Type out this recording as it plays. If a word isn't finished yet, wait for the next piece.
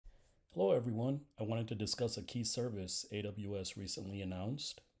Hello everyone. I wanted to discuss a key service AWS recently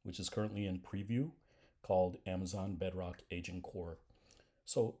announced, which is currently in preview, called Amazon Bedrock AgentCore.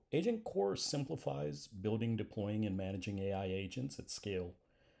 So AgentCore simplifies building, deploying, and managing AI agents at scale.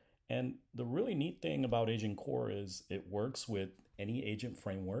 And the really neat thing about AgentCore is it works with any agent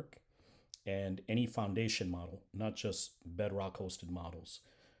framework and any foundation model, not just Bedrock hosted models.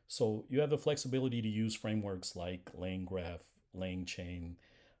 So you have the flexibility to use frameworks like LangGraph, LangChain,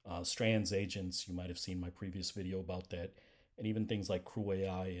 Strands agents. You might have seen my previous video about that, and even things like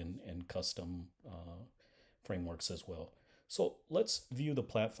CrewAI and custom frameworks as well. So let's view the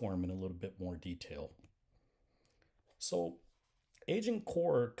platform in a little bit more detail. So Agent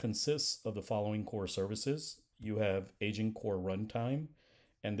Core consists of the following core services. You have AgentCore Runtime,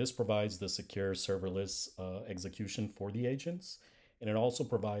 and this provides the secure serverless execution for the agents. And it also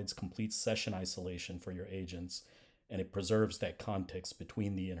provides complete session isolation for your agents, and it preserves that context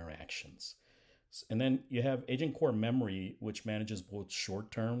between the interactions. And then you have AgentCore Memory, which manages both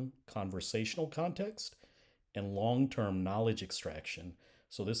short-term conversational context and long-term knowledge extraction.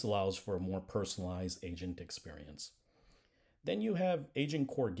 So this allows for a more personalized agent experience. Then you have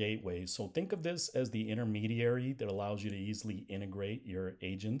AgentCore Gateway. So think of this as the intermediary that allows you to easily integrate your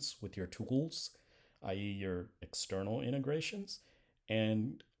agents with your tools, i.e. your external integrations,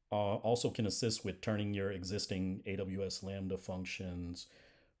 and also can assist with turning your existing AWS Lambda functions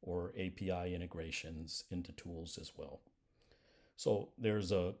or API integrations into tools as well. So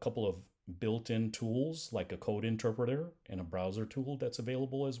there's a couple of built-in tools like a code interpreter and a browser tool that's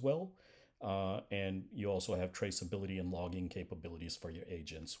available as well. And you also have traceability and logging capabilities for your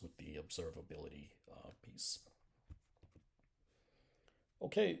agents with the observability piece.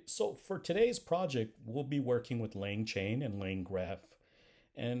 Okay, so for today's project, we'll be working with LangChain and LangGraph.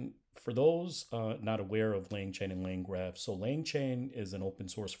 And for those not aware of LangChain and LangGraph, so LangChain is an open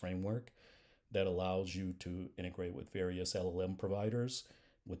source framework that allows you to integrate with various LLM providers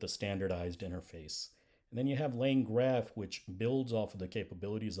with a standardized interface. And then you have LangGraph, which builds off of the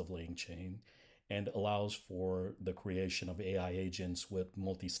capabilities of LangChain and allows for the creation of AI agents with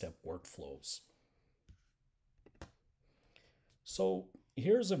multi-step workflows. So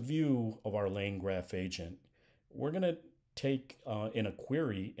here's a view of our LangGraph agent. We're going to take in a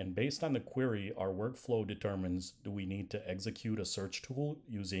query, and based on the query, our workflow determines, do we need to execute a search tool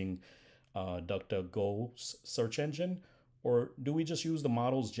using DuckDuckGo search engine, or do we just use the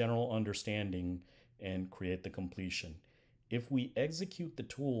model's general understanding and create the completion? If we execute the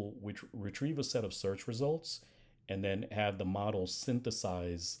tool, we retrieve a set of search results and then have the model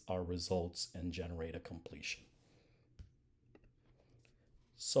synthesize our results and generate a completion.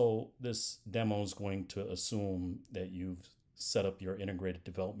 So this demo is going to assume that you've set up your integrated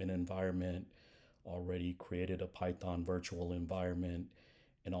development environment, already created a Python virtual environment,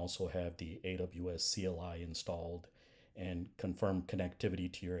 and also have the AWS CLI installed and confirm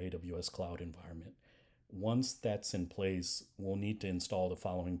connectivity to your AWS cloud environment. Once that's in place, we'll need to install the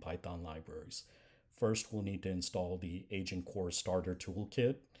following Python libraries. First, we'll need to install the AgentCore Starter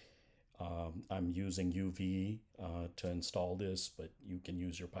Toolkit. I'm using UV to install this, but you can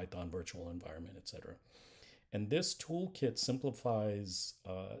use your Python virtual environment, etc. And this toolkit simplifies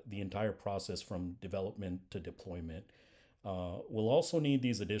the entire process from development to deployment. We'll also need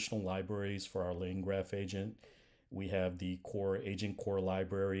these additional libraries for our LangGraph agent. We have the core AgentCore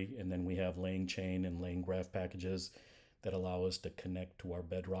library, and then we have LangChain and LangGraph packages that allow us to connect to our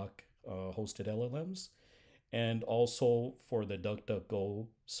Bedrock hosted LLMs. And also for the DuckDuckGo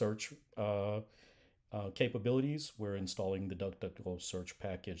search capabilities, we're installing the DuckDuckGo search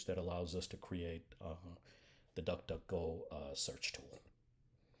package that allows us to create the DuckDuckGo search tool.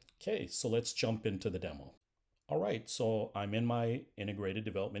 Okay, so let's jump into the demo. All right, so I'm in my integrated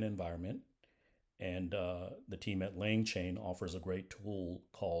development environment, and the team at LangChain offers a great tool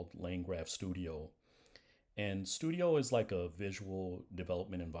called LangGraph Studio. And Studio is like a visual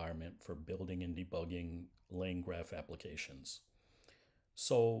development environment for building and debugging LangGraph applications.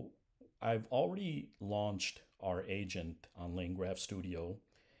 So I've already launched our agent on LangGraph Studio,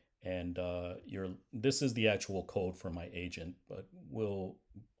 and this is the actual code for my agent, but we'll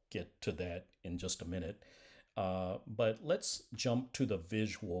get to that in just a minute. But let's jump to the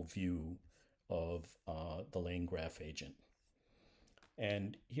visual view of the LangGraph agent.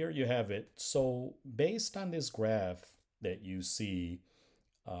 And here you have it. So based on this graph that you see,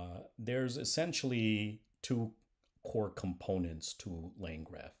 there's essentially two core components to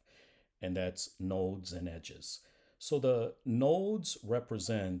LangGraph, and that's nodes and edges. So the nodes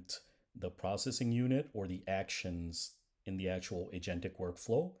represent the processing unit or the actions in the actual agentic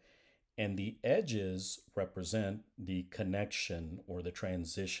workflow, And the edges represent the connection or the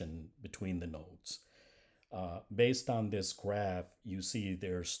transition between the nodes. Based on this graph, you see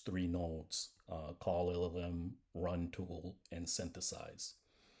there's three nodes, call LLM, run tool, and synthesize.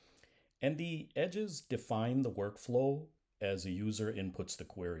 And the edges define the workflow as a user inputs the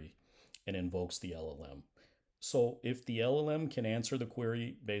query and invokes the LLM. So if the LLM can answer the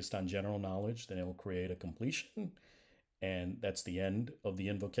query based on general knowledge, then it will create a completion, and that's the end of the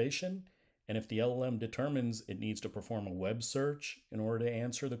invocation. And if the LLM determines it needs to perform a web search in order to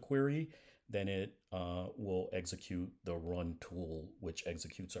answer the query, then it will execute the run tool, which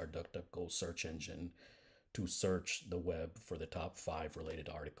executes our DuckDuckGo search engine to search the web for the top 5 related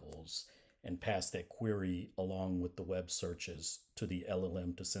articles and pass that query along with the web searches to the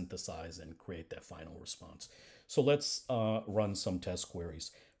LLM to synthesize and create that final response. So let's run some test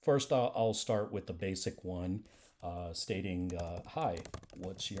queries. First, I'll start with the basic one stating, hi,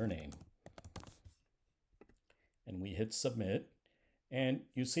 what's your name? And we hit submit. And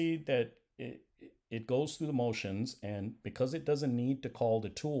you see that it goes through the motions, and because it doesn't need to call the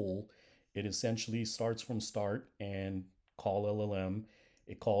tool, it essentially starts from start and call LLM.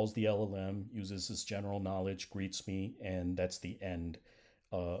 It calls the LLM, uses its general knowledge, greets me, and that's the end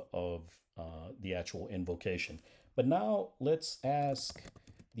of the actual invocation. But now let's ask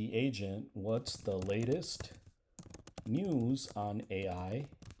the agent, what's the latest news on AI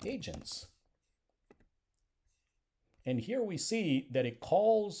agents? And here we see that it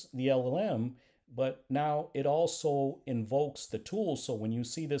calls the LLM, but now it also invokes the tool. So when you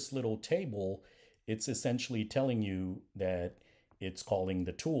see this little table, it's essentially telling you that it's calling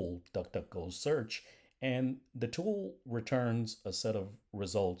the tool, DuckDuckGo Search, and the tool returns a set of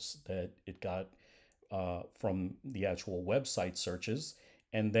results that it got from the actual website searches.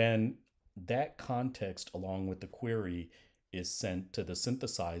 And then that context, along with the query, is sent to the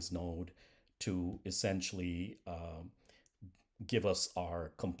synthesize node to essentially give us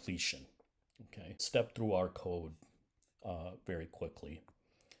our completion. Okay, step through our code very quickly.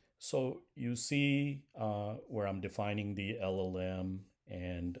 So you see where I'm defining the LLM,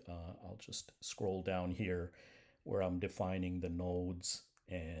 and I'll just scroll down here where I'm defining the nodes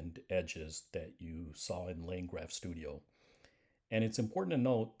and edges that you saw in LangGraph Studio. And it's important to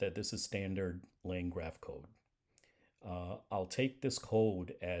note that this is standard LangGraph code. I'll take this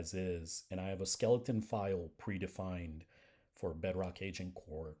code as is, and I have a skeleton file predefined for Bedrock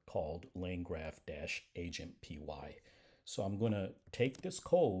AgentCore called LangGraph-AgentPy. So I'm going to take this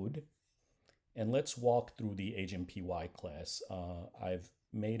code and let's walk through the AgentPy class. I've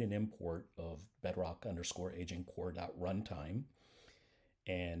made an import of Bedrock_AgentCore.runtime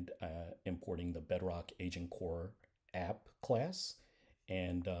and importing the Bedrock AgentCore app class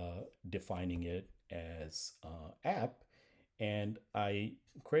and defining it as app. And I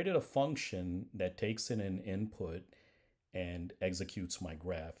created a function that takes in an input and executes my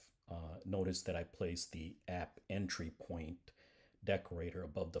graph. Notice that I placed the app entry point decorator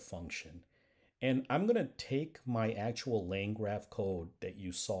above the function. And I'm going to take my actual LangGraph code that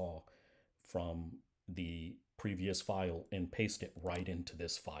you saw from the previous file and paste it right into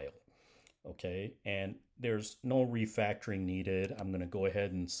this file. Okay, and there's no refactoring needed. I'm going to go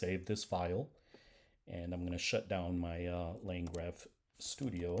ahead and save this file, and I'm going to shut down my LangGraph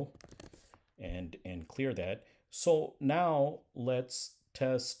Studio and clear that. So now let's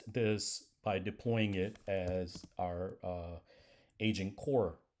test this by deploying it as our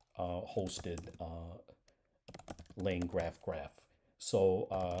AgentCore hosted LangGraph graph. So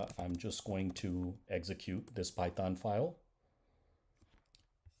I'm just going to execute this Python file,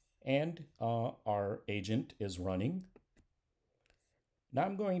 and our agent is running. Now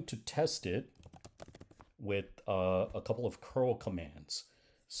I'm going to test it with a couple of curl commands.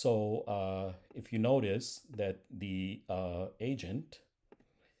 So if you notice that the agent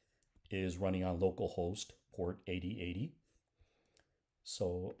is running on localhost port 8080.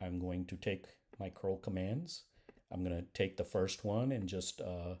 So I'm going to take my curl commands. I'm going to take the first one and just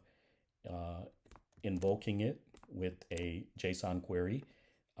invoking it with a JSON query,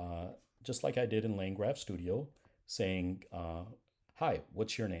 just like I did in LangGraph Studio, saying, hi,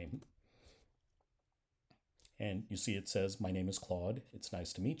 what's your name? And you see it says, my name is Claude. It's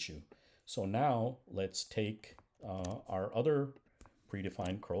nice to meet you. So now let's take our other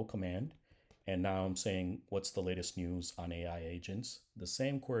predefined curl command. And now I'm saying, what's the latest news on AI agents? The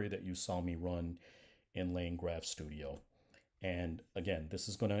same query that you saw me run in LangGraph Studio. And again, this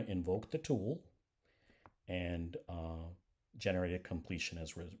is going to invoke the tool and generate a completion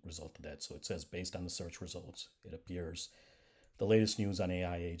as a result of that. So it says, based on the search results, it appears the latest news on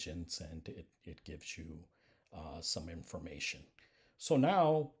AI agents, and it gives you some information. So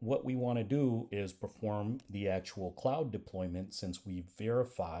now what we want to do is perform the actual cloud deployment since we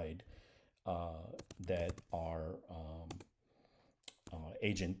verified that our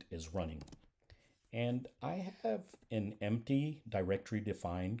agent is running. And I have an empty directory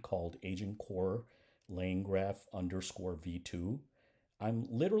defined called AgentCore LangGraph underscore v2. I'm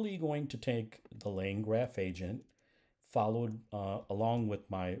literally going to take the LangGraph agent followed along with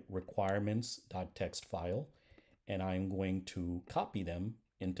my requirements.txt file, and I'm going to copy them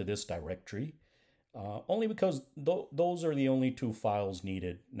into this directory only because those are the only two files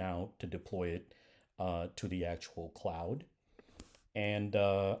needed now to deploy it to the actual cloud. And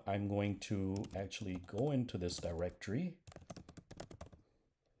I'm going to actually go into this directory.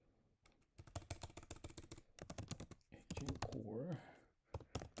 AgentCore.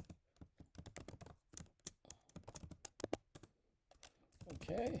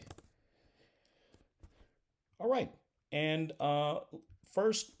 Okay. All right. And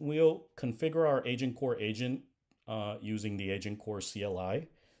first, we'll configure our AgentCore agent using the AgentCore CLI.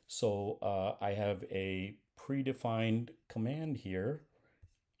 So I have a predefined command here.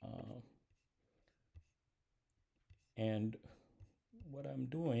 And what I'm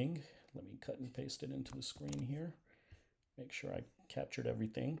doing, let me cut and paste it into the screen here. Make sure I captured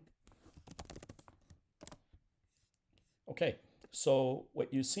everything. Okay, so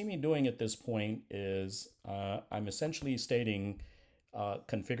what you see me doing at this point is I'm essentially stating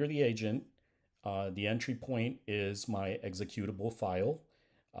configure the agent. The entry point is my executable file,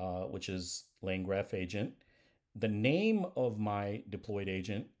 which is LangGraph agent. The name of my deployed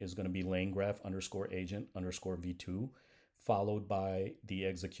agent is going to be LangGraph underscore agent underscore v2, followed by the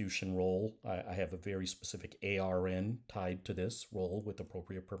execution role. I have a very specific ARN tied to this role with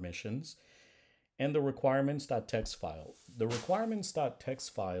appropriate permissions. And the requirements.txt file. The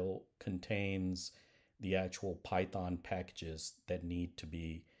requirements.txt file contains the actual Python packages that need to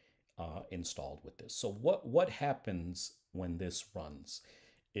be installed with this. So what happens when this runs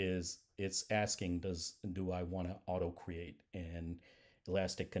is it's asking, do I want to auto create an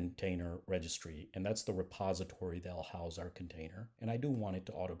Elastic Container Registry? And that's the repository that'll house our container. And I do want it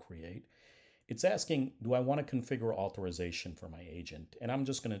to auto create. It's asking, do I want to configure authorization for my agent? And I'm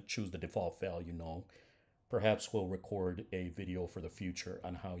just going to choose the default value, no. Perhaps we'll record a video for the future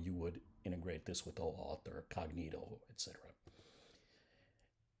on how you would integrate this with OAuth or Cognito, etc.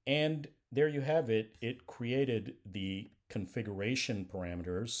 And there you have it. It created the configuration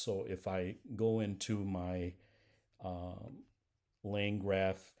parameters. So if I go into my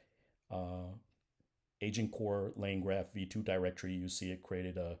LangGraph AgentCore LangGraph v2 directory, you see it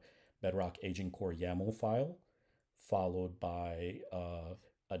created a Bedrock AgentCore YAML file followed by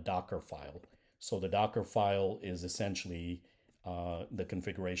a Docker file. So the Docker file is essentially the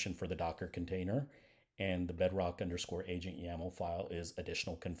configuration for the Docker container, and the Bedrock underscore agent YAML file is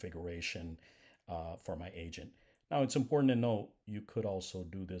additional configuration for my agent. Now it's important to note you could also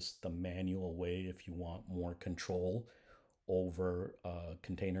do this the manual way if you want more control over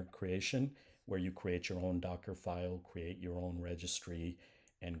container creation, where you create your own Docker file, create your own registry,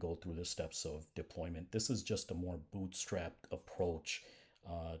 and go through the steps of deployment. This is just a more bootstrapped approach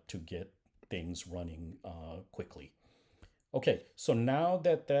to get things running quickly. Okay, so now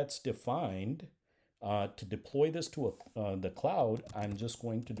that that's defined, to deploy this to the cloud, I'm just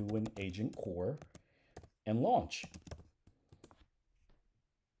going to do an AgentCore and launch.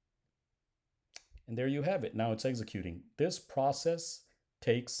 And there you have it. Now it's executing. This process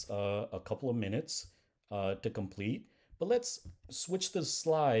takes a couple of minutes to complete. But let's switch the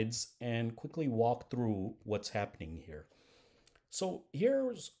slides and quickly walk through what's happening here. So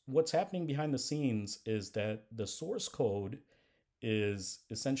here's what's happening behind the scenes is that the source code is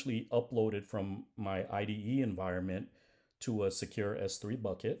essentially uploaded from my IDE environment to a secure S3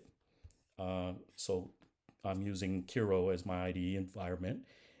 bucket. So I'm using Kiro as my IDE environment.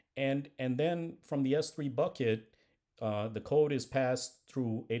 And then from the S3 bucket, the code is passed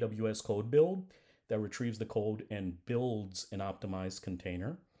through AWS CodeBuild that retrieves the code and builds an optimized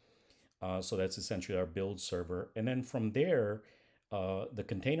container. So that's essentially our build server. And then from there, the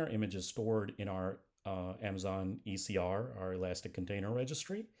container image is stored in our Amazon ECR, our Elastic Container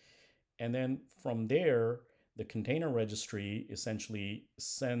Registry. And then from there, the container registry essentially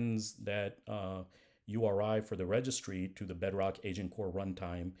sends that URI for the registry to the Bedrock AgentCore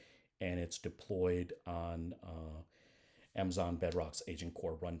Runtime, and it's deployed on Amazon Bedrock's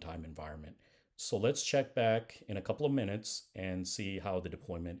AgentCore Runtime environment. So let's check back in a couple of minutes and see how the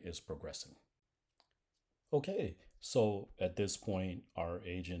deployment is progressing. Okay, so at this point, our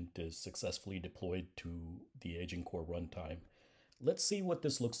agent is successfully deployed to the AgentCore runtime. Let's see what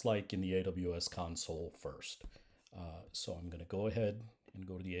this looks like in the AWS console first. So I'm going to go ahead and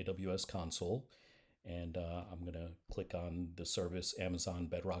go to the AWS console, and I'm going to click on the service Amazon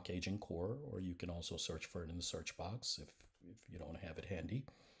Bedrock AgentCore, or you can also search for it in the search box if you don't have it handy.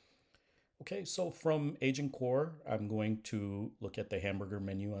 Okay, so from AgentCore, I'm going to look at the hamburger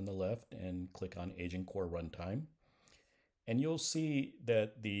menu on the left and click on AgentCore Runtime. And you'll see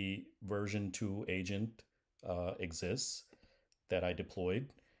that the version 2 agent exists that I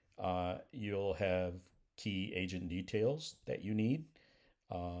deployed. You'll have key agent details that you need,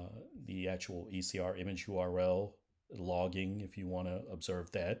 the actual ECR image URL, logging if you want to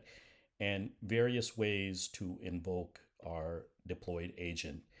observe that, and various ways to invoke our deployed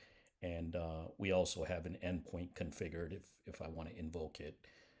agent. And we also have an endpoint configured if I want to invoke it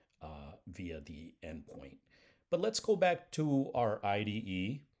via the endpoint. But let's go back to our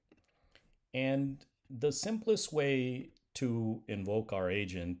IDE. And the simplest way to invoke our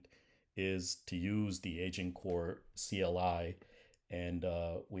agent is to use the AgentCore CLI. And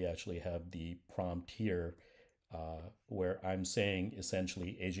we actually have the prompt here where I'm saying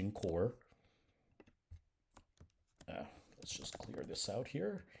essentially AgentCore. Let's just clear this out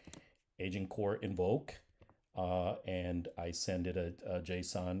here. AgentCore invoke. And I send it a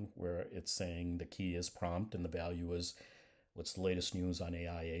JSON where it's saying the key is prompt and the value is what's the latest news on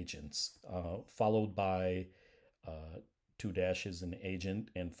AI agents, followed by 2 dashes in agent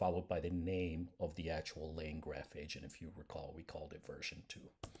and followed by the name of the actual LangGraph agent. If you recall, we called it version 2.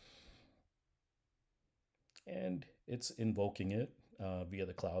 And it's invoking it via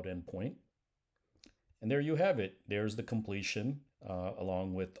the cloud endpoint. And there you have it. There's the completion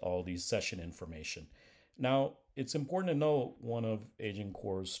along with all these session information. Now, it's important to note one of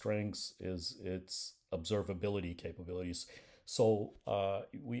AgentCore's strengths is its observability capabilities. So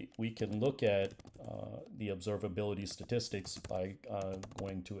we can look at the observability statistics by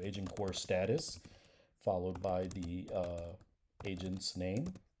going to AgentCore status, followed by the agent's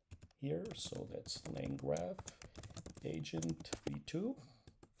name here. So that's LangGraph agent v2.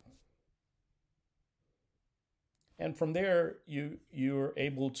 And from there, you're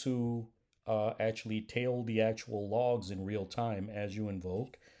able to actually tail the actual logs in real time as you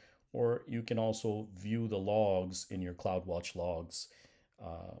invoke, or you can also view the logs in your CloudWatch logs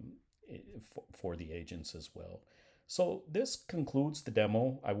for the agents as well. So this concludes the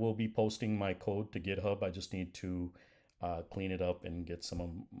demo. I will be posting my code to GitHub. I just need to clean it up and get some of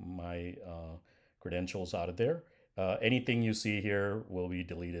my credentials out of there. Anything you see here will be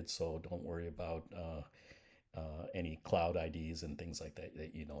deleted, so don't worry about any cloud IDs and things like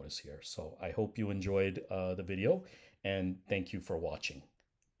that you notice here. So I hope you enjoyed the video, and thank you for watching.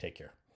 Take care.